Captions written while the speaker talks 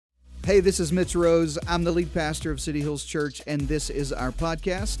Hey, this is Mitch Rose. I'm the lead pastor of City Hills Church, and this is our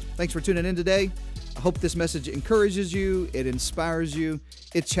podcast. Thanks for tuning in today. I hope this message encourages you, it inspires you,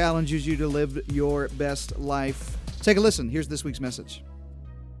 it challenges you to live your best life. Take a listen. Here's this week's message.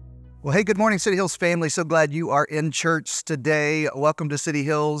 Well, hey, good morning, City Hills family. So glad you are in church today. Welcome to City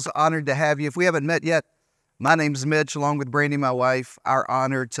Hills. Honored to have you. If we haven't met yet, my name's Mitch, along with Brandy, my wife. Our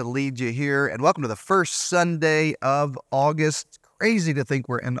honor to lead you here. And welcome to the first Sunday of August. Crazy to think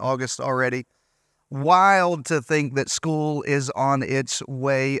we're in August already. Wild to think that school is on its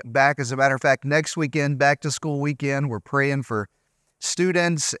way back. As a matter of fact, next weekend, back to school weekend, we're praying for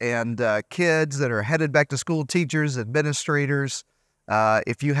students and kids that are headed back to school, teachers, administrators.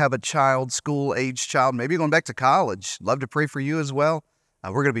 If you have a child, school-age child, maybe going back to college, love to pray for you as well.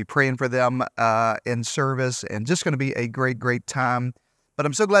 We're going to be praying for them in service, and just going to be a great, great time. But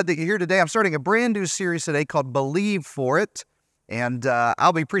I'm so glad that you're here today. I'm starting a brand new series today called Believe For It. And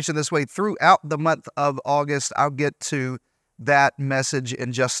I'll be preaching this way throughout the month of August. I'll get to that message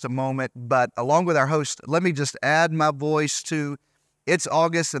in just a moment. But along with our host, let me just add my voice to it's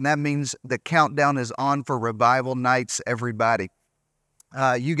August, and that means the countdown is on for revival nights, everybody.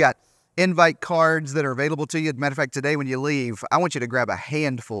 You got invite cards that are available to you. As a matter of fact, today when you leave, I want you to grab a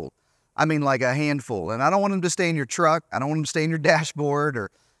handful. I mean like a handful. And I don't want them to stay in your truck. I don't want them to stay in your dashboard or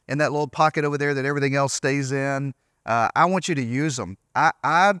in that little pocket over there that everything else stays in. I want you to use them.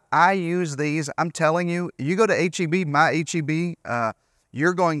 I use these. I'm telling you, you go to H-E-B, my H-E-B,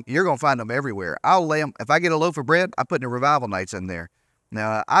 you're going to find them everywhere. I'll lay them. If I get a loaf of bread, I put the revival nights in there.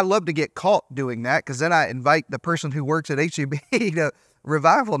 Now, I love to get caught doing that because then I invite the person who works at H-E-B to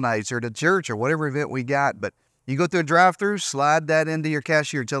revival nights or to church or whatever event we got. But you go through a drive-through, slide that into your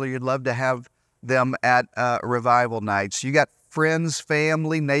cashier, tell her you'd love to have them at revival nights. You got friends,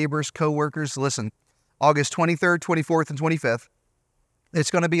 family, neighbors, coworkers. Listen, August 23rd, 24th, and 25th. It's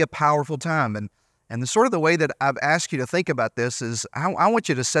going to be a powerful time. And the sort of the way that I've asked you to think about this is I want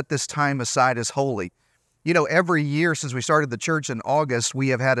you to set this time aside as holy. You know, every year since we started the church in August, we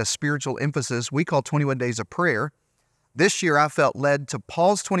have had a spiritual emphasis we call 21 Days of Prayer. This year, I felt led to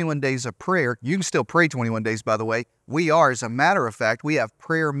pause 21 Days of Prayer. You can still pray 21 days, by the way. We are, as a matter of fact, we have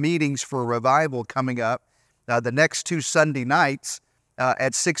prayer meetings for revival coming up the next two Sunday nights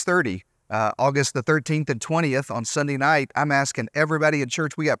at 6:30. August the 13th and 20th on Sunday night, I'm asking everybody in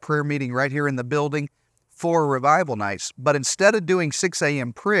church, we got prayer meeting right here in the building for revival nights. But instead of doing 6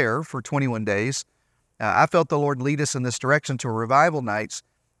 a.m. prayer for 21 days, I felt the Lord lead us in this direction to revival nights.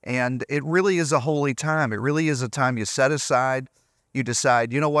 And it really is a holy time. It really is a time you set aside. You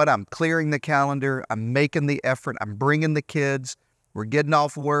decide, you know what, I'm clearing the calendar. I'm making the effort. I'm bringing the kids. We're getting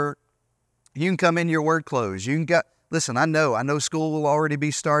off work. You can come in your work clothes. Listen, I know school will already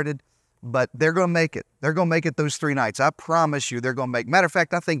be started. But they're going to make it. They're going to make it those 3 nights. I promise you they're going to make it. Matter of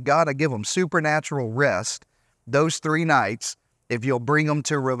fact, I think God will give them supernatural rest those 3 nights if you'll bring them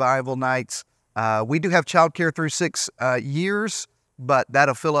to revival nights. We do have childcare through 6 years, but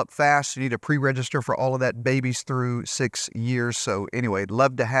that'll fill up fast. You need to pre-register for all of that, babies through 6 years. So anyway,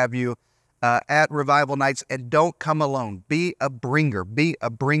 love to have you at revival nights. And don't come alone. Be a bringer. Be a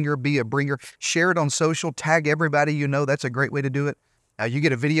bringer. Be a bringer. Share it on social. Tag everybody you know. That's a great way to do it. You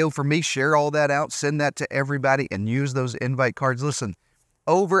get a video from me, share all that out, send that to everybody, and use those invite cards. Listen,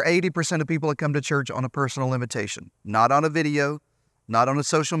 over 80% of people that come to church on a personal invitation, not on a video, not on a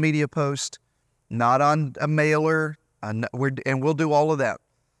social media post, not on a mailer, and we'll do all of that.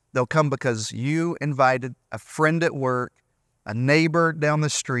 They'll come because you invited a friend at work, a neighbor down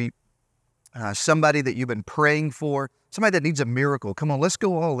the street, somebody that you've been praying for, somebody that needs a miracle. Come on, let's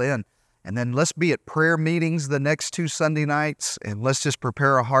go all in. And then let's be at prayer meetings the next 2 Sunday nights, and let's just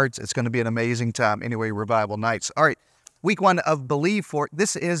prepare our hearts. It's going to be an amazing time. Anyway, revival nights. All right, week 1 of Believe For It.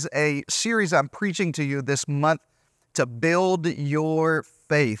 This is a series I'm preaching to you this month to build your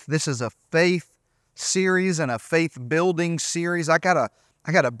faith. This is a faith series and a faith-building series. I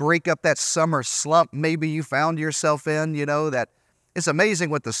gotta break up that summer slump maybe you found yourself in, that it's amazing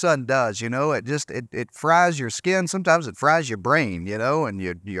what the sun does, it fries your skin. Sometimes it fries your brain, and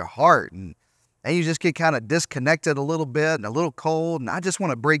your heart. And you just get kind of disconnected a little bit and a little cold. And I just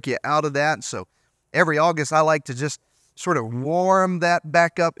want to break you out of that. So every August, I like to just sort of warm that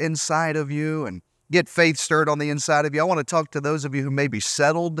back up inside of you and get faith stirred on the inside of you. I want to talk to those of you who may be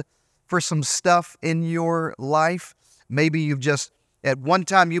settled for some stuff in your life. Maybe you've just, at one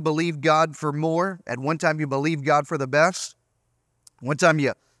time you believed God for more. At one time you believed God for the best. One time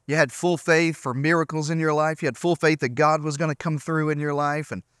you had full faith for miracles in your life. You had full faith that God was going to come through in your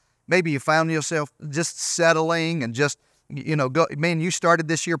life. And maybe you found yourself just settling and just, you started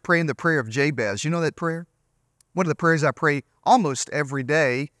this year praying the prayer of Jabez. You know that prayer? One of the prayers I pray almost every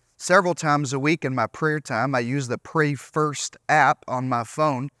day several times a week in my prayer time, I use the Pray First app on my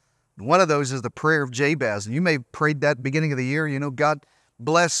phone. One of those is the prayer of Jabez. And you may have prayed that beginning of the year, God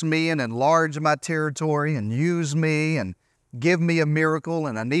bless me and enlarge my territory and use me and give me a miracle,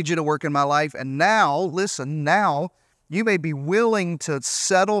 and I need you to work in my life. And now, listen, now you may be willing to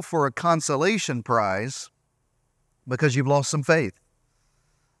settle for a consolation prize because you've lost some faith,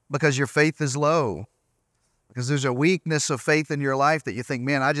 because your faith is low, because there's a weakness of faith in your life that you think,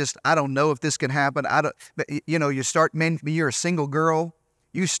 man, I don't know if this can happen. Maybe you're a single girl.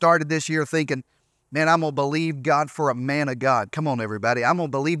 You started this year thinking, man, I'm going to believe God for a man of God. Come on, everybody. I'm going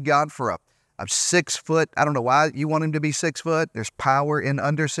to believe God for a 6 foot. I don't know why you want him to be 6 foot. There's power in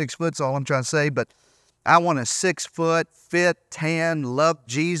under 6 foot. That's all I'm trying to say. But I want a 6 foot, fit, tan, love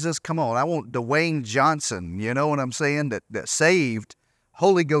Jesus. Come on. I want Dwayne Johnson. You know what I'm saying? That saved,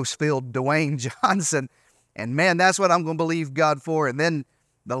 Holy Ghost filled Dwayne Johnson. And man, that's what I'm going to believe God for. And then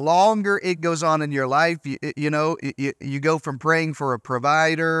the longer it goes on in your life, you go from praying for a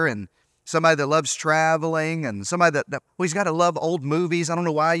provider and somebody that loves traveling and somebody well, he's got to love old movies. I don't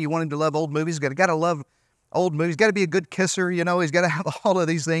know why you want him to love old movies. He's got to love old movies. He's got to be a good kisser. He's got to have all of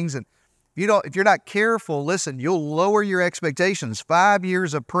these things. And if you're not careful, listen, you'll lower your expectations. 5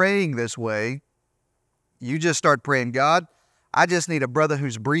 years of praying this way, you just start praying, God, I just need a brother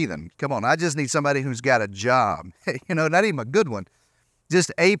who's breathing. Come on, I just need somebody who's got a job. Not even a good one.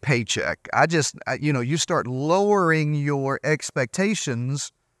 Just a paycheck. You start lowering your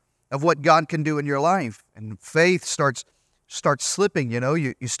expectations of what God can do in your life. And faith starts slipping.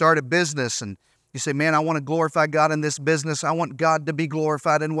 You start a business and you say, man, I want to glorify God in this business. I want God to be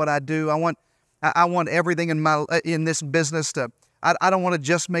glorified in what I do. I want everything in this business I don't want to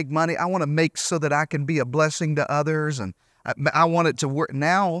just make money. I want to make so that I can be a blessing to others. And I want it to work.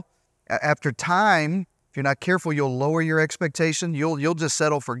 Now, after time, if you're not careful, you'll lower your expectation. You'll just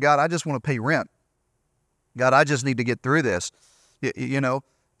settle for, God, I just want to pay rent. God, I just need to get through this.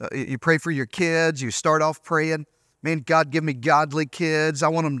 You pray for your kids. You start off praying, man, God, give me godly kids. I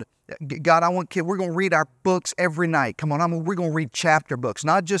want them to, God, I want kids. We're going to read our books every night. Come on, we're going to read chapter books,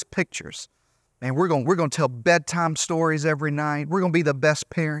 not just pictures. Man, we're going to tell bedtime stories every night. We're going to be the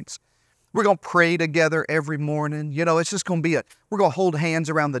best parents. We're going to pray together every morning. It's just going to be we're going to hold hands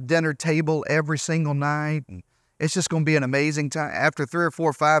around the dinner table every single night. And it's just going to be an amazing time. After 3 or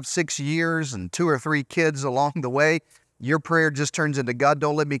 4, 5, 6 years and 2 or 3 kids along the way, your prayer just turns into, God,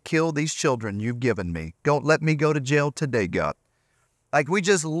 don't let me kill these children you've given me. Don't let me go to jail today, God. Like we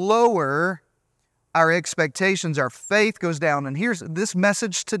just lower our expectations, our faith goes down. And here's this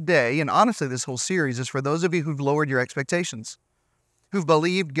message today, and honestly, this whole series is for those of you who've lowered your expectations, who've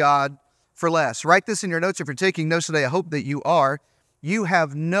believed God for less. Write this in your notes if you're taking notes today. I hope that you are. You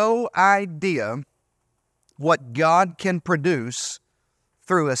have no idea what God can produce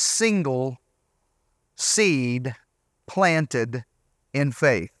through a single seed planted in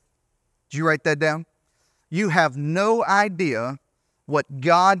faith. Did you write that down? You have no idea what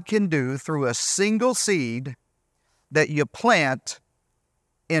God can do through a single seed that you plant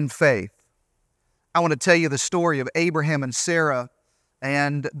in faith. I want to tell you the story of Abraham and Sarah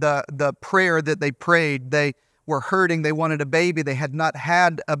and the prayer that they prayed. They were hurting. They wanted a baby. They had not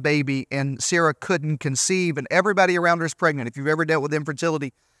had a baby, and Sarah couldn't conceive, and everybody around her is pregnant. If you've ever dealt with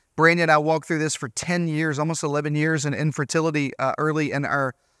infertility, Brandy and I walked through this for 10 years, almost 11 years in infertility early in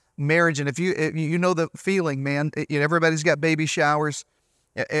our marriage. And if you know the feeling, man, everybody's got baby showers.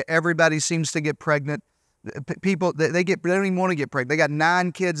 Everybody seems to get pregnant. People, they don't even want to get pregnant. They got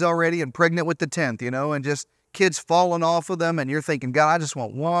 9 kids already and pregnant with the 10th, and just kids falling off of them. And you're thinking, God, I just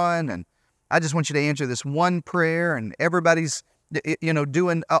want one. And I just want you to answer this one prayer. And everybody's,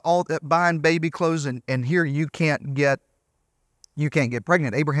 doing all buying baby clothes. And here you can't get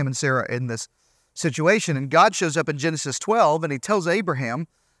pregnant. Abraham and Sarah in this situation. And God shows up in Genesis 12 and he tells Abraham,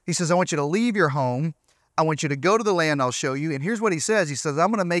 he says, I want you to leave your home. I want you to go to the land I'll show you. And here's what he says. He says, I'm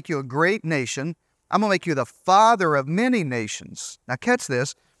going to make you a great nation. I'm going to make you the father of many nations. Now catch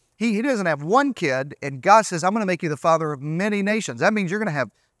this. He doesn't have one kid, and God says, I'm going to make you the father of many nations. That means you're going to have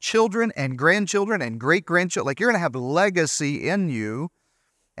children and grandchildren and great-grandchildren. Like you're going to have legacy in you,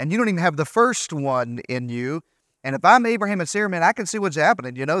 and you don't even have the first one in you. And if I'm Abraham and Sarah, man, I can see what's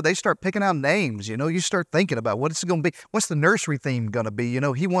happening. They start picking out names. You start thinking about what it's going to be. What's the nursery theme going to be?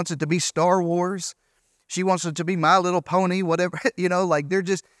 He wants it to be Star Wars. She wants it to be My Little Pony, whatever. Like they're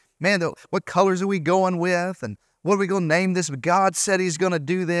just, man, what colors are we going with? And what are we going to name this? God said he's going to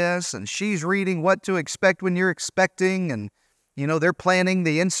do this. And she's reading what to expect when you're expecting. And, they're planning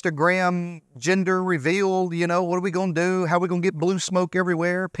the Instagram gender reveal. What are we going to do? How are we going to get blue smoke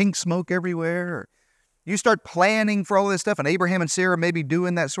everywhere, pink smoke everywhere? You start planning for all this stuff, and Abraham and Sarah may be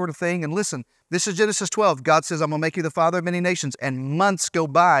doing that sort of thing. And listen, this is Genesis 12. God says, I'm going to make you the father of many nations. And months go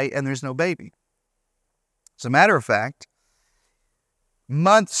by, and there's no baby. As a matter of fact,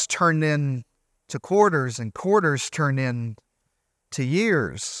 months turn into quarters, and quarters turn into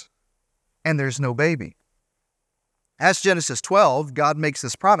years, and there's no baby. As Genesis 12, God makes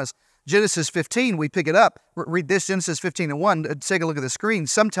this promise. Genesis 15, we pick it up. Read this, Genesis 15:1. Take a look at the screen.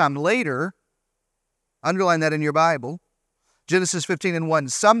 Sometime later, underline that in your Bible. Genesis 15:1.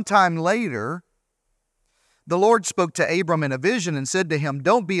 Sometime later, the Lord spoke to Abram in a vision and said to him,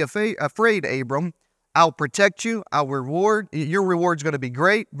 don't be afraid, Abram. I'll protect you. I'll reward. Your reward's going to be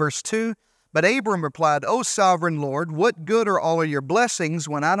great. Verse 2. But Abram replied, O sovereign Lord, what good are all of your blessings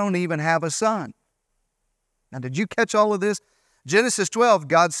when I don't even have a son? Now, did you catch all of this? Genesis 12,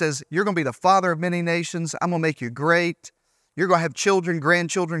 God says, you're going to be the father of many nations. I'm going to make you great. You're going to have children,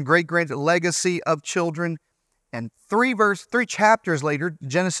 grandchildren, great-grandchildren, legacy of children. And three chapters later,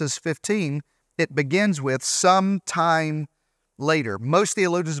 Genesis 15, it begins with sometime later. Most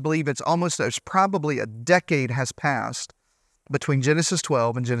theologians believe there's probably a decade has passed between Genesis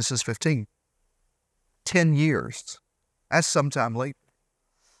 12 and Genesis 15. 10 years. That's sometime later.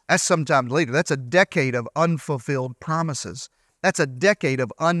 That's sometime later. That's a decade of unfulfilled promises. That's a decade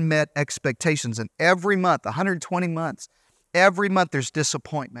of unmet expectations. And every month, 120 months, every month there's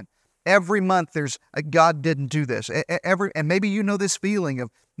disappointment. Every month there's God didn't do this. And maybe you know this feeling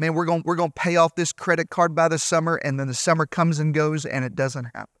of, man, we're going to pay off this credit card by the summer, and then the summer comes and goes and it doesn't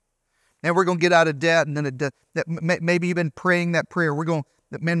happen. And we're going to get out of debt, and then maybe you've been praying that prayer.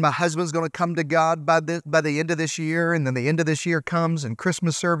 Man, my husband's going to come to God by the end of this year, and then the end of this year comes, and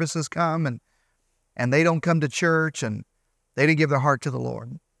Christmas services come, and they don't come to church, and they didn't give their heart to the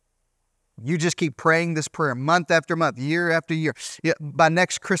Lord. You just keep praying this prayer month after month, year after year. Yeah, by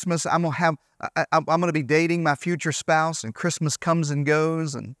next Christmas, I'm going to be dating my future spouse, and Christmas comes and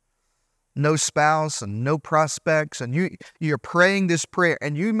goes, and no spouse and no prospects, and you're praying this prayer,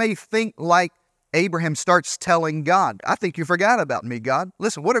 and you may think like Abraham starts telling God, I think you forgot about me, God.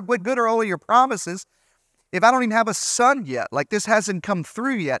 Listen, what good are all of your promises if I don't even have a son yet? Like, this hasn't come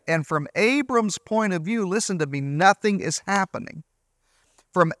through yet. And from Abram's point of view, listen to me, nothing is happening.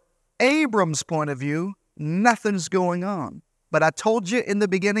 From Abram's point of view, nothing's going on. But I told you in the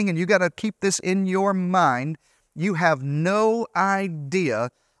beginning, and you got to keep this in your mind, you have no idea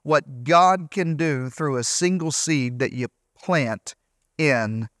what God can do through a single seed that you plant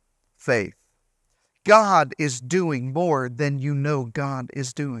in faith. God is doing more than you know God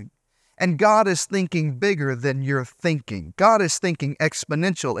is doing. And God is thinking bigger than you're thinking. God is thinking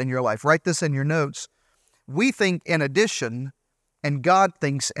exponential in your life. Write this in your notes. We think in addition, and God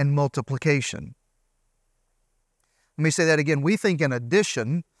thinks in multiplication. Let me say that again. We think in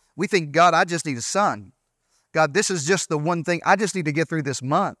addition. We think, God, I just need a son. God, this is just the one thing. I just need to get through this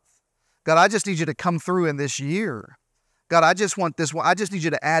month. God, I just need you to come through in this year. God, I just want this one. I just need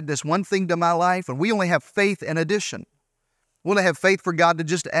you to add this one thing to my life. And we only have faith in addition. We only have faith for God to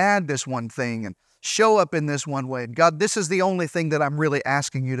just add this one thing and show up in this one way. And God, this is the only thing that I'm really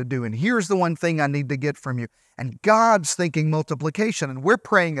asking you to do. And here's the one thing I need to get from you. And God's thinking multiplication. And we're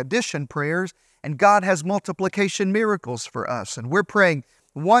praying addition prayers. And God has multiplication miracles for us. And we're praying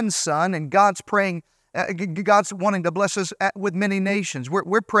one son, and God's wanting to bless us with many nations.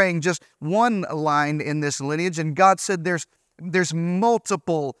 We're praying just one line in this lineage, and God said there's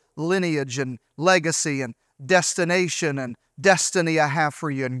multiple lineage and legacy and destination and destiny I have for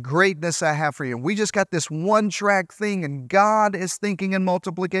you and greatness I have for you. And we just got this one track thing, and God is thinking in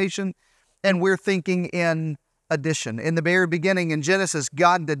multiplication, and we're thinking in addition. In the very beginning in Genesis,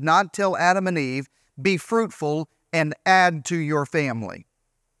 God did not tell Adam and Eve, be fruitful and add to your family.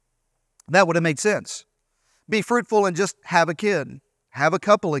 That would have made sense. Be fruitful and just have a kid. Have a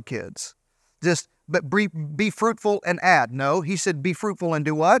couple of kids. But be fruitful and add. No, he said be fruitful and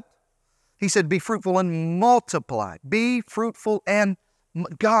do what? He said be fruitful and multiply. Be fruitful, and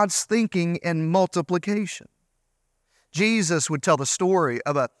God's thinking in multiplication. Jesus would tell the story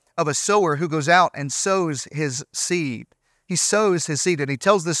of a sower who goes out and sows his seed. He sows his seed, and he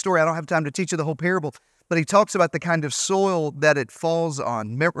tells this story. I don't have time to teach you the whole parable, but he talks about the kind of soil that it falls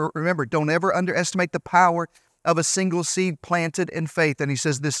on. Remember, don't ever underestimate the power of a single seed planted in faith. And he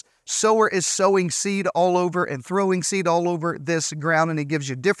says this sower is sowing seed all over and throwing seed all over this ground, and he gives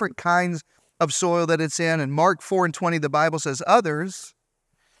you different kinds of soil that it's in. And Mark 4:20, the Bible says, others,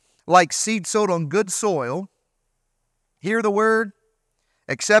 like seed sowed on good soil, hear the word,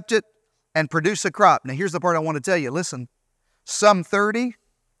 accept it, and produce a crop. Now here's the part I want to tell you. Listen, some 30,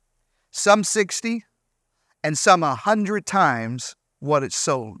 some 60, and some 100 times what it's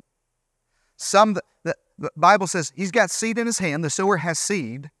sown. The Bible says he's got seed in his hand, the sower has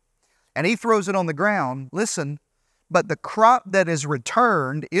seed, and he throws it on the ground. Listen, but the crop that is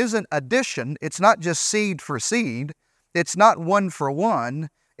returned isn't addition. It's not just seed for seed. It's not 1 for 1.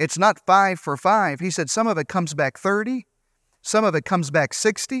 It's not 5 for 5. He said some of it comes back 30, some of it comes back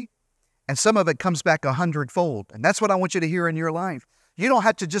 60, and some of it comes back 100-fold. And that's what I want you to hear in your life. You don't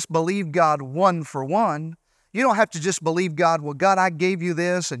have to just believe God 1 for 1. You don't have to just believe God, well, God, I gave you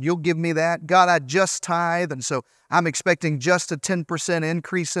this and you'll give me that. God, I just tithe, and so I'm expecting just a 10%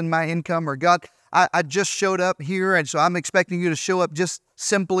 increase in my income. Or God, I just showed up here, and so I'm expecting you to show up just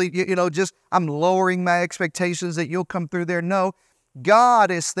simply, just I'm lowering my expectations that you'll come through there. No, God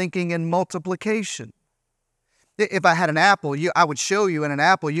is thinking in multiplication. If I had an apple, I would show you in an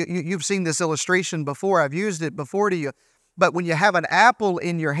apple. You've seen this illustration before. I've used it before to you. But when you have an apple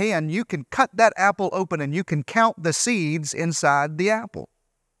in your hand, you can cut that apple open and you can count the seeds inside the apple.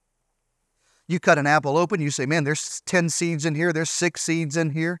 You cut an apple open, you say, man, there's 10 seeds in here, there's 6 seeds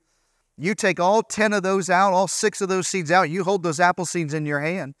in here. You take all 10 of those out, all 6 of those seeds out, you hold those apple seeds in your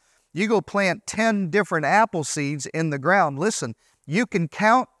hand. You go plant 10 different apple seeds in the ground. Listen, you can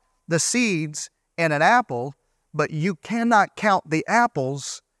count the seeds in an apple, but you cannot count the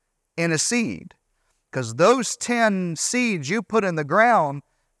apples in a seed. Because those 10 seeds you put in the ground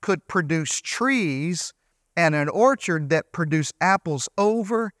could produce trees and an orchard that produce apples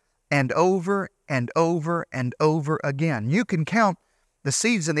over and over and over and over again. You can count the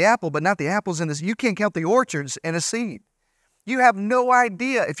seeds in the apple, but not the apples in this. You can't count the orchards in a seed. You have no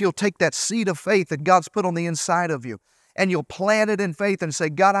idea if you'll take that seed of faith that God's put on the inside of you and you'll plant it in faith and say,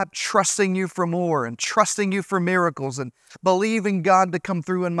 God, I'm trusting you for more and trusting you for miracles and believing God to come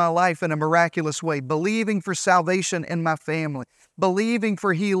through in my life in a miraculous way, believing for salvation in my family, believing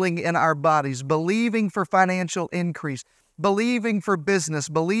for healing in our bodies, believing for financial increase, believing for business,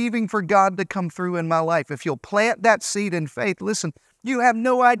 believing for God to come through in my life. If you'll plant that seed in faith, listen, you have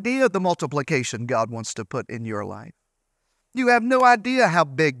no idea the multiplication God wants to put in your life. You have no idea how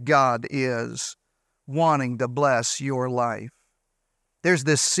big God is wanting to bless your life. There's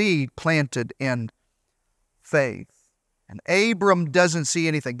this seed planted in faith. And Abram doesn't see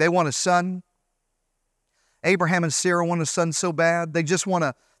anything. They want a son. Abraham and Sarah want a son so bad. They just want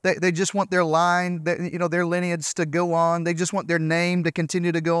their line, their lineage to go on. They just want their name to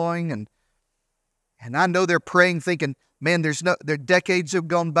continue to going. And I know they're praying, thinking, man, their decades have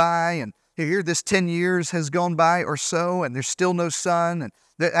gone by, and here this 10 years has gone by or so, and there's still no son. And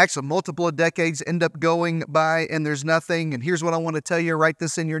actually multiple decades end up going by, and there's nothing. And here's what I want to tell you. Write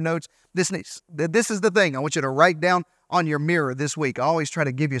this in your notes. This is the thing I want you to write down on your mirror this week. I always try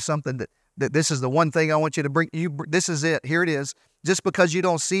to give you something that this is the one thing I want you to bring. This is it. Here it is. Just because you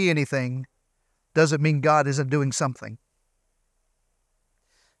don't see anything doesn't mean God isn't doing something.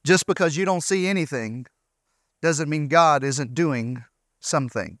 Just because you don't see anything doesn't mean God isn't doing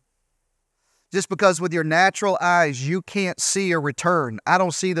something. Just because with your natural eyes you can't see a return. I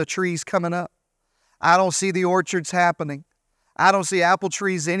don't see the trees coming up. I don't see the orchards happening. I don't see apple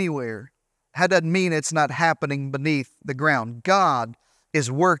trees anywhere. That doesn't mean it's not happening beneath the ground. God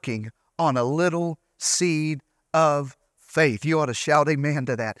is working on a little seed of faith. You ought to shout amen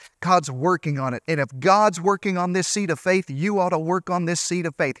to that. God's working on it. And if God's working on this seed of faith, you ought to work on this seed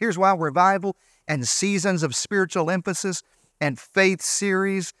of faith. Here's why revival and seasons of spiritual emphasis and faith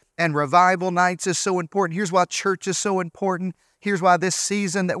series and revival nights is so important. Here's why church is so important. Here's why this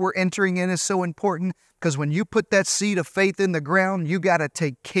season that we're entering in is so important. Because when you put that seed of faith in the ground, you got to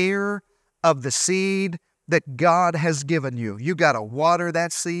take care of the seed that God has given you. You got to water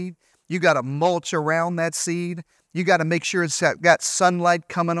that seed. You got to mulch around that seed. You got to make sure it's got sunlight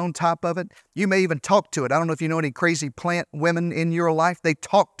coming on top of it. You may even talk to it. I don't know if you know any crazy plant women in your life. They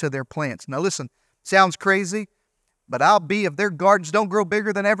talk to their plants. Now listen, sounds crazy, but I'll be if their gardens don't grow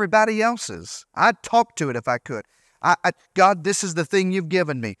bigger than everybody else's. I'd talk to it if I could. God, this is the thing you've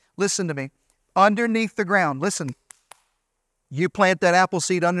given me. Listen to me. Underneath the ground, listen, you plant that apple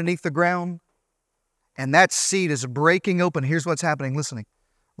seed underneath the ground, and that seed is breaking open. Here's what's happening. Listening.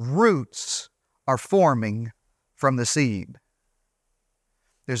 Roots are forming from the seed.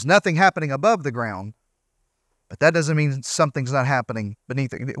 There's nothing happening above the ground, but that doesn't mean something's not happening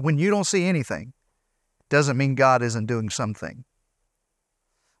beneath it. When you don't see anything, it doesn't mean God isn't doing something.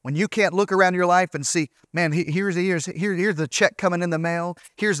 When you can't look around your life and see, man, here's the check coming in the mail.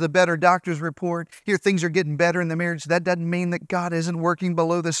 Here's the better doctor's report. Here things are getting better in the marriage. That doesn't mean that God isn't working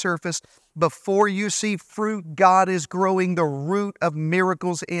below the surface. Before you see fruit, God is growing the root of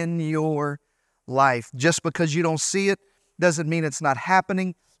miracles in your life. Just because you don't see it doesn't mean it's not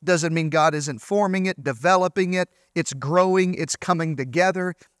happening. Doesn't mean God isn't forming it, developing it. It's growing, it's coming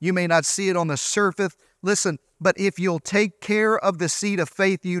together. You may not see it on the surface. Listen, but if you'll take care of the seed of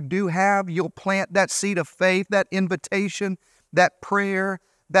faith you do have, you'll plant that seed of faith, that invitation, that prayer,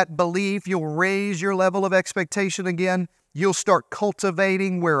 that belief. You'll raise your level of expectation again. You'll start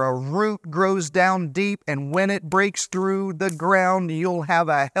cultivating where a root grows down deep, and when it breaks through the ground, you'll have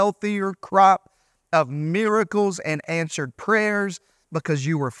a healthier crop of miracles and answered prayers because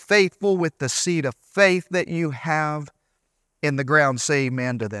you were faithful with the seed of faith that you have in the ground. Say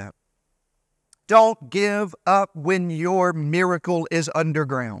amen to that. Don't give up when your miracle is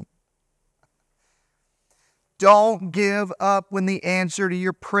underground. Don't give up when the answer to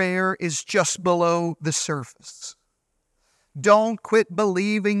your prayer is just below the surface. Don't quit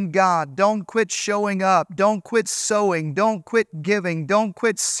believing God. Don't quit showing up. Don't quit sowing. Don't quit giving. Don't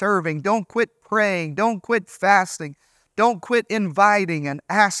quit serving. Don't quit praying. Don't quit fasting. Don't quit inviting and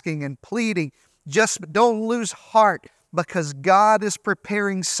asking and pleading. Just don't lose heart, because God is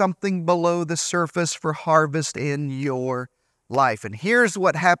preparing something below the surface for harvest in your life. And here's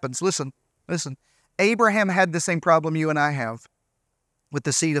what happens. Listen. Abraham had the same problem you and I have with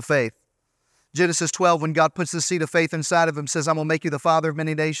the seed of faith. Genesis 12, when God puts the seed of faith inside of him, says, I'm going to make you the father of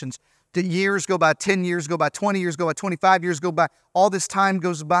many nations. The years go by, 10 years go by, 20 years go by, 25 years go by. All this time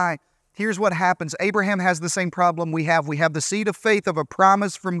goes by. Here's what happens. Abraham has the same problem we have. We have the seed of faith of a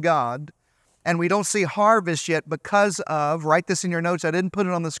promise from God, and we don't see harvest yet because of, write this in your notes. I didn't put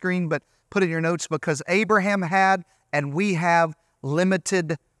it on the screen, but put it in your notes, because Abraham had and we have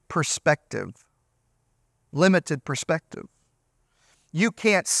limited perspective. Limited perspective. You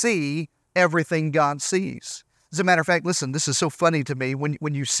can't see everything God sees. As a matter of fact, listen, this is so funny to me.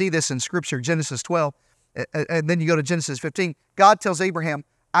 When you see this in Scripture, Genesis 12, and then you go to Genesis 15, God tells Abraham,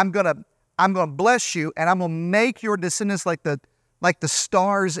 I'm gonna bless you, and I'm gonna make your descendants like the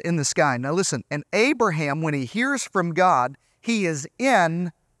stars in the sky. Now listen, and Abraham, when he hears from God, he is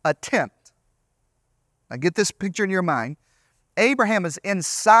in a tent. Now get this picture in your mind. Abraham is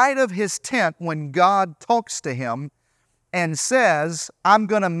inside of his tent when God talks to him and says, I'm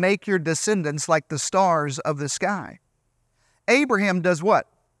going to make your descendants like the stars of the sky. Abraham does what?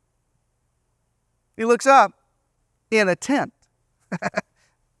 He looks up in a tent.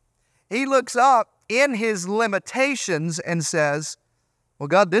 He looks up in his limitations and says, well,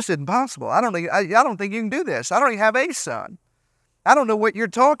 God, this isn't possible. I don't think you can do this. I don't even have a son. I don't know what you're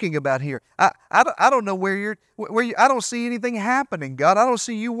talking about here. I don't know where you, I don't see anything happening, God. I don't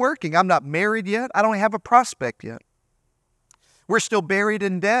see you working. I'm not married yet. I don't have a prospect yet. We're still buried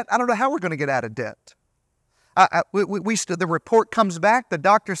in debt. I don't know how we're going to get out of debt. The report comes back. The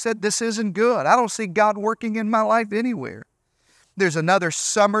doctor said, this isn't good. I don't see God working in my life anywhere. There's another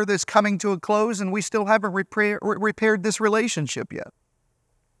summer that's coming to a close, and we still haven't repaired this relationship yet.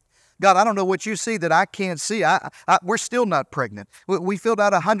 God, I don't know what you see that I can't see. We're still not pregnant. We filled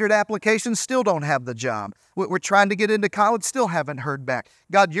out 100 applications, still don't have the job. We're trying to get into college, still haven't heard back.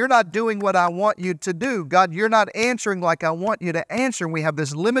 God, you're not doing what I want you to do. God, you're not answering like I want you to answer. And we have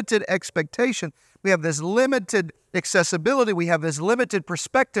this limited expectation. We have this limited accessibility. We have this limited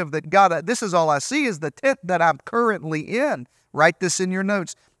perspective that, God, this is all I see is the tent that I'm currently in. Write this in your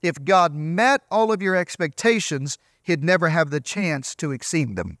notes. If God met all of your expectations, He'd never have the chance to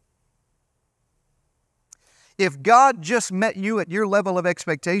exceed them. If God just met you at your level of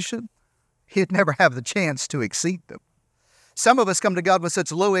expectation, He'd never have the chance to exceed them. Some of us come to God with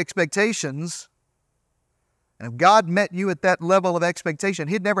such low expectations, and if God met you at that level of expectation,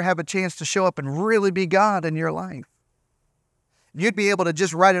 He'd never have a chance to show up and really be God in your life. You'd be able to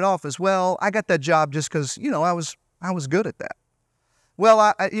just write it off as, well, I got that job just because, I was good at that.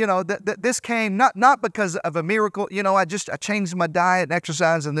 Well, this came not because of a miracle. I changed my diet and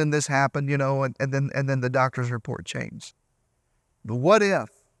exercise, and then this happened. And then the doctor's report changed. But what if?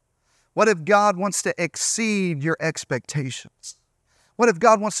 What if God wants to exceed your expectations? What if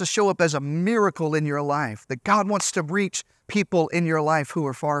God wants to show up as a miracle in your life? That God wants to reach people in your life who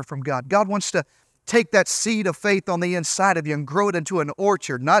are far from God. God wants to take that seed of faith on the inside of you and grow it into an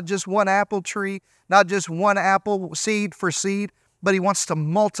orchard, not just one apple tree, not just one apple seed for seed, but He wants to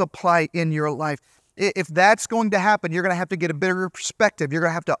multiply in your life. If that's going to happen, you're going to have to get a bigger perspective. You're going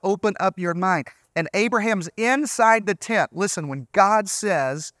to have to open up your mind. And Abraham's inside the tent. Listen, when God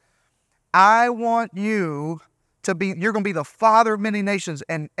says, I want you to be, you're going to be the father of many nations.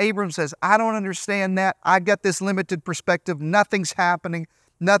 And Abram says, I don't understand that. I got this limited perspective. Nothing's happening.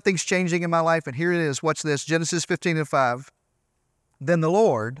 Nothing's changing in my life. And here it is. Watch this. Genesis 15:5. Then the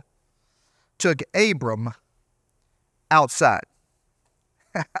Lord took Abram outside.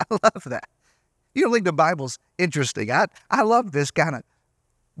 I love that. You don't think the Bible's interesting? I love this kind of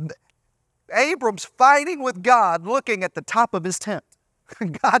Abram's fighting with God, looking at the top of his tent.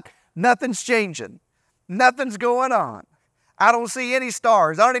 God, nothing's changing. Nothing's going on. I don't see any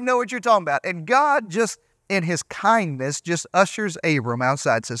stars. I don't even know what you're talking about. And God just, in His kindness, just ushers Abram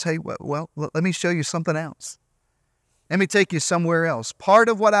outside, says, hey, well, let me show you something else. Let me take you somewhere else. Part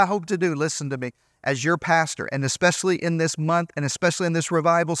of what I hope to do, listen to me, as your pastor, and especially in this month, and especially in this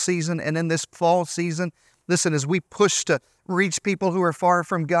revival season, and in this fall season, listen, as we push to reach people who are far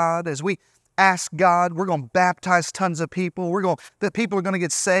from God, as we ask God, we're going to baptize tons of people. The people are going to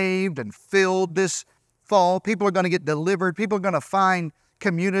get saved and filled this fall. People are going to get delivered. People are going to find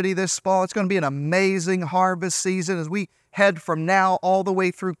community this fall. It's going to be an amazing harvest season as we head from now all the way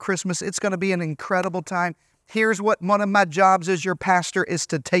through Christmas. It's going to be an incredible time. Here's what one of my jobs as your pastor is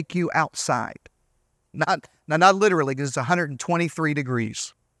to take you outside. Not literally, because it's 123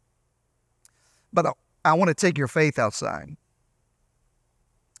 degrees. But I want to take your faith outside.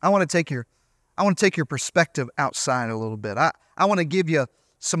 I want to take your perspective outside a little bit. I want to give you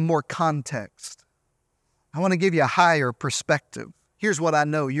some more context. I want to give you a higher perspective. Here's what I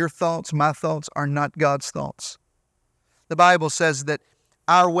know. Your thoughts, my thoughts, are not God's thoughts. The Bible says that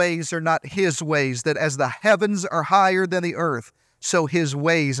our ways are not His ways, that as the heavens are higher than the earth, so His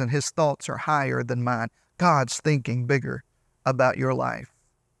ways and His thoughts are higher than mine. God's thinking bigger about your life.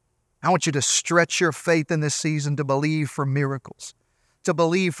 I want you to stretch your faith in this season to believe for miracles, to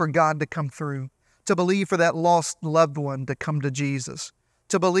believe for God to come through, to believe for that lost loved one to come to Jesus,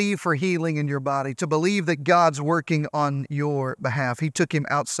 to believe for healing in your body, to believe that God's working on your behalf. He took him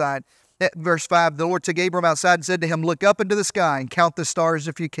outside. At verse 5, the Lord took Abram outside and said to him, look up into the sky and count the stars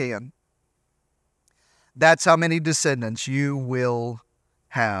if you can. That's how many descendants you will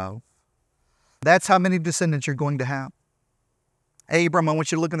have. That's how many descendants you're going to have. Abram, I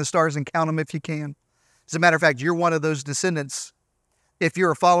want you to look in the stars and count them if you can. As a matter of fact, you're one of those descendants. If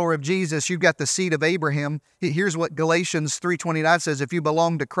you're a follower of Jesus, you've got the seed of Abraham. Here's what Galatians 3:29 says, if you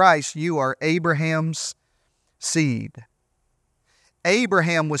belong to Christ, you are Abraham's seed.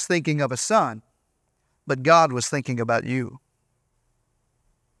 Abraham was thinking of a son, but God was thinking about you.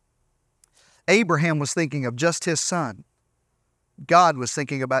 Abraham was thinking of just his son. God was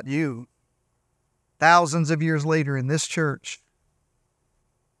thinking about you. Thousands of years later in this church,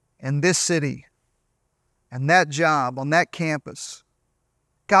 in this city, and that job, on that campus,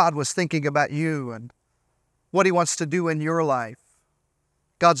 God was thinking about you and what He wants to do in your life.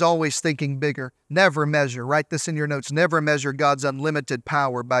 God's always thinking bigger. Never measure, write this in your notes, never measure God's unlimited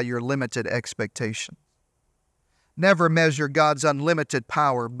power by your limited expectation. Never measure God's unlimited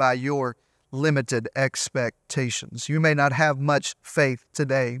power by your limited expectations. You may not have much faith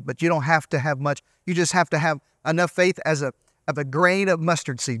today, but you don't have to have much. You just have to have enough faith as a grain of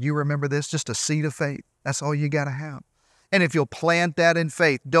mustard seed. You remember this? Just a seed of faith. That's all you got to have. And if you'll plant that in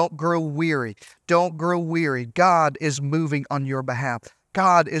faith, don't grow weary. Don't grow weary. God is moving on your behalf.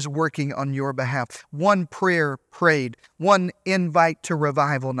 God is working on your behalf. One prayer prayed, one invite to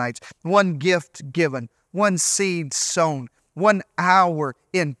revival nights, one gift given, one seed sown, 1 hour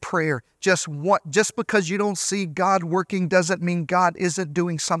in prayer. Just because you don't see God working doesn't mean God isn't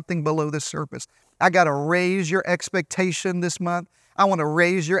doing something below the surface. I got to raise your expectation this month. I want to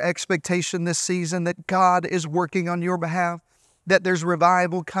raise your expectation this season that God is working on your behalf, that there's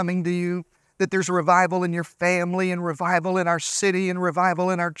revival coming to you, that there's revival in your family and revival in our city and revival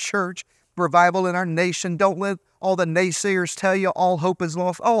in our church, revival in our nation. Don't let all the naysayers tell you all hope is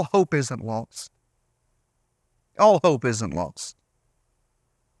lost. All hope isn't lost. All hope isn't lost.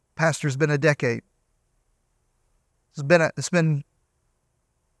 Pastor's been a decade. It's been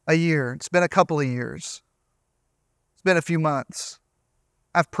a year. It's been a couple of years. It's been a few months.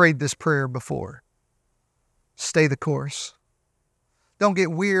 I've prayed this prayer before. Stay the course. Don't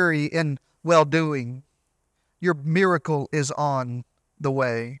get weary in well-doing. Your miracle is on the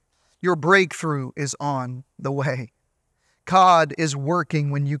way. Your breakthrough is on the way. God is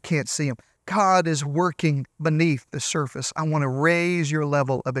working when you can't see Him. God is working beneath the surface. I want to raise your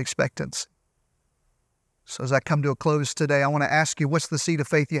level of expectancy. So as I come to a close today, I want to ask you, what's the seed of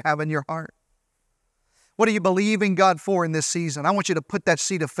faith you have in your heart? What are you believing God for in this season? I want you to put that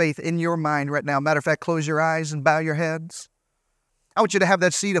seed of faith in your mind right now. Matter of fact, close your eyes and bow your heads. I want you to have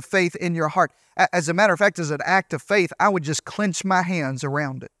that seed of faith in your heart. As a matter of fact, as an act of faith, I would just clench my hands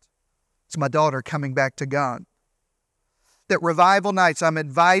around it. It's my daughter coming back to God. That revival nights, I'm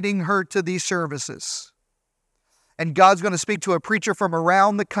inviting her to these services. And God's going to speak to a preacher from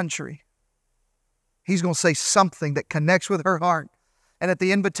around the country. He's going to say something that connects with her heart. And at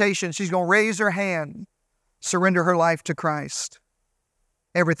the invitation, she's going to raise her hand, surrender her life to Christ.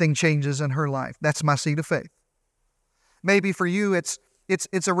 Everything changes in her life. That's my seed of faith. Maybe for you, it's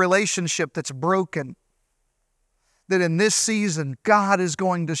it's a relationship that's broken, that in this season, God is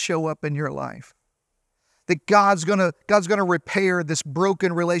going to show up in your life. That God's gonna repair this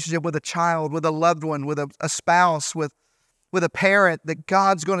broken relationship with a child, with a loved one, with a spouse, with a parent, that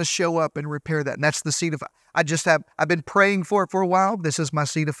God's going to show up and repair that. And that's the seed of, I've been praying for it for a while. This is my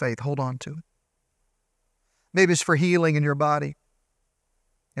seed of faith. Hold on to it. Maybe it's for healing in your body.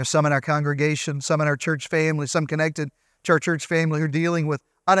 There's some in our congregation, some in our church family, some connected to our church family who are dealing with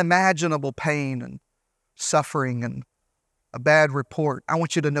unimaginable pain and suffering and a bad report. I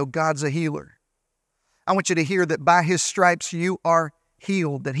want you to know God's a healer. I want you to hear that by His stripes you are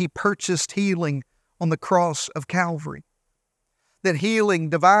healed, that He purchased healing on the cross of Calvary. That healing,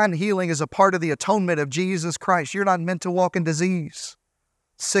 divine healing, is a part of the atonement of Jesus Christ. You're not meant to walk in disease,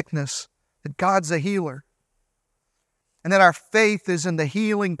 sickness, that God's a healer. And that our faith is in the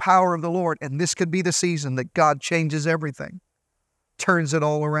healing power of the Lord. And this could be the season that God changes everything, turns it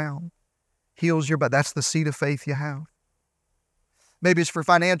all around, heals your body. That's the seed of faith you have. Maybe it's for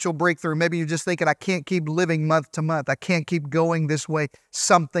financial breakthrough. Maybe you're just thinking, I can't keep living month to month. I can't keep going this way.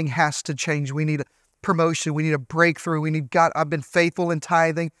 Something has to change. We need a promotion. We need a breakthrough. We need God. I've been faithful in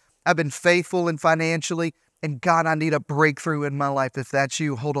tithing. I've been faithful in financially. And God, I need a breakthrough in my life. If that's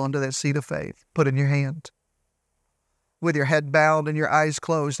you, hold on to that seed of faith. Put it in your hand. With your head bowed and your eyes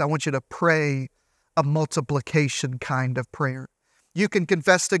closed, I want you to pray a multiplication kind of prayer. You can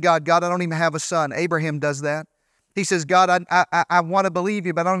confess to God, God, I don't even have a son. Abraham does that. He says, God, I want to believe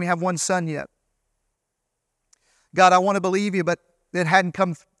you, but I don't even have one son yet. God, I want to believe you, but it hadn't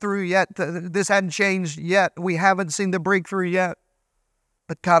come through yet. This hadn't changed yet. We haven't seen the breakthrough yet.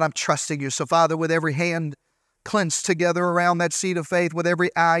 But God, I'm trusting you. So Father, with every hand clenched together around that seed of faith, with every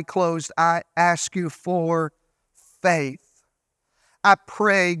eye closed, I ask you for faith. I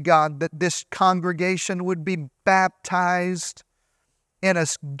pray, God, that this congregation would be baptized in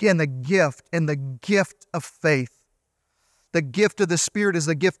the gift of faith. The gift of the Spirit is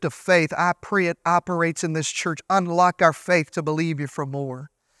the gift of faith. I pray it operates in this church. Unlock our faith to believe you for more,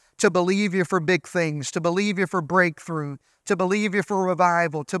 to believe you for big things, to believe you for breakthrough, to believe you for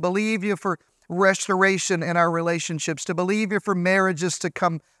revival, to believe you for restoration in our relationships, to believe you for marriages to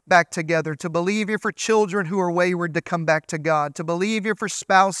come back together, to believe you for children who are wayward to come back to God, to believe you for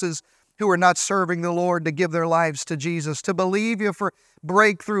spouses who are not serving the Lord to give their lives to Jesus, to believe you for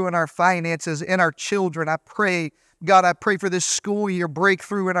breakthrough in our finances, in our children. I pray, God, I pray for this school year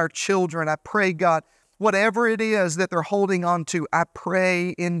breakthrough in our children. I pray, God, whatever it is that they're holding on to, I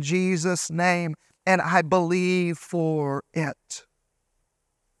pray in Jesus' name, and I believe for it.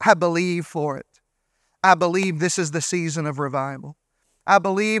 I believe for it. I believe this is the season of revival. I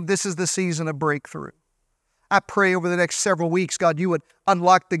believe this is the season of breakthrough. I pray over the next several weeks, God, you would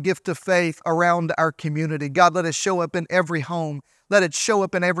unlock the gift of faith around our community. God, let it show up in every home. Let it show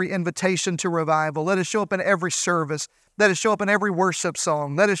up in every invitation to revival. Let it show up in every service. Let it show up in every worship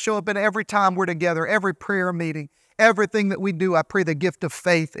song. Let it show up in every time we're together, every prayer meeting, everything that we do. I pray the gift of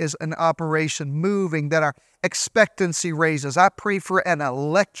faith is an operation moving, that our expectancy raises. I pray for an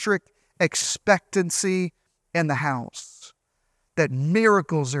electric expectancy in the house, that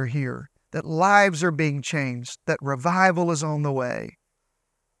miracles are here, that lives are being changed, that revival is on the way.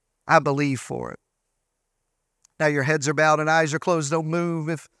 I believe for it. Now your heads are bowed and eyes are closed. Don't move.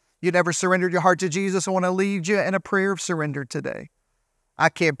 If you never surrendered your heart to Jesus, I want to lead you in a prayer of surrender today. I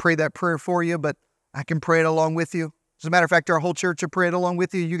can't pray that prayer for you, but I can pray it along with you. As a matter of fact, our whole church will pray it along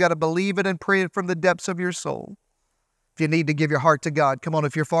with you. You got to believe it and pray it from the depths of your soul. If you need to give your heart to God, come on.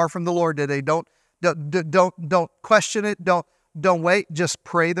 If you're far from the Lord today, don't question it. Don't wait. Just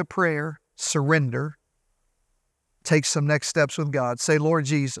pray the prayer. Surrender. Take some next steps with God. Say, Lord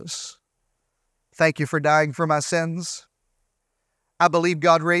Jesus, thank you for dying for my sins. I believe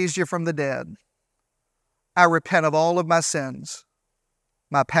God raised you from the dead. I repent of all of my sins,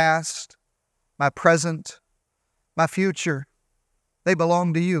 my past, my present, my future. They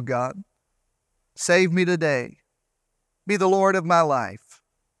belong to you, God. Save me today. Be the Lord of my life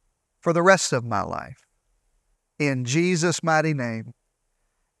for the rest of my life. In Jesus' mighty name.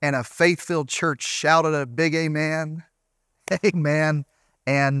 And a faith-filled church shouted a big amen, amen,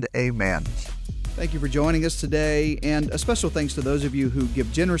 and amen. Thank you for joining us today, and a special thanks to those of you who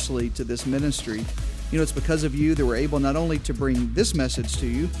give generously to this ministry. You know, it's because of you that we're able not only to bring this message to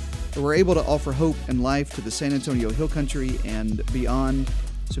you, but we're able to offer hope and life to the San Antonio Hill Country and beyond.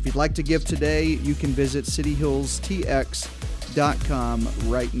 So if you'd like to give today, you can visit cityhillstx.com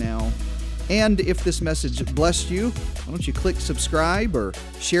right now. And if this message blessed you, why don't you click subscribe or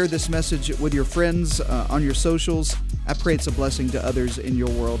share this message with your friends on your socials. I pray it's a blessing to others in your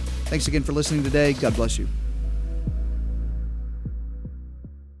world. Thanks again for listening today. God bless you.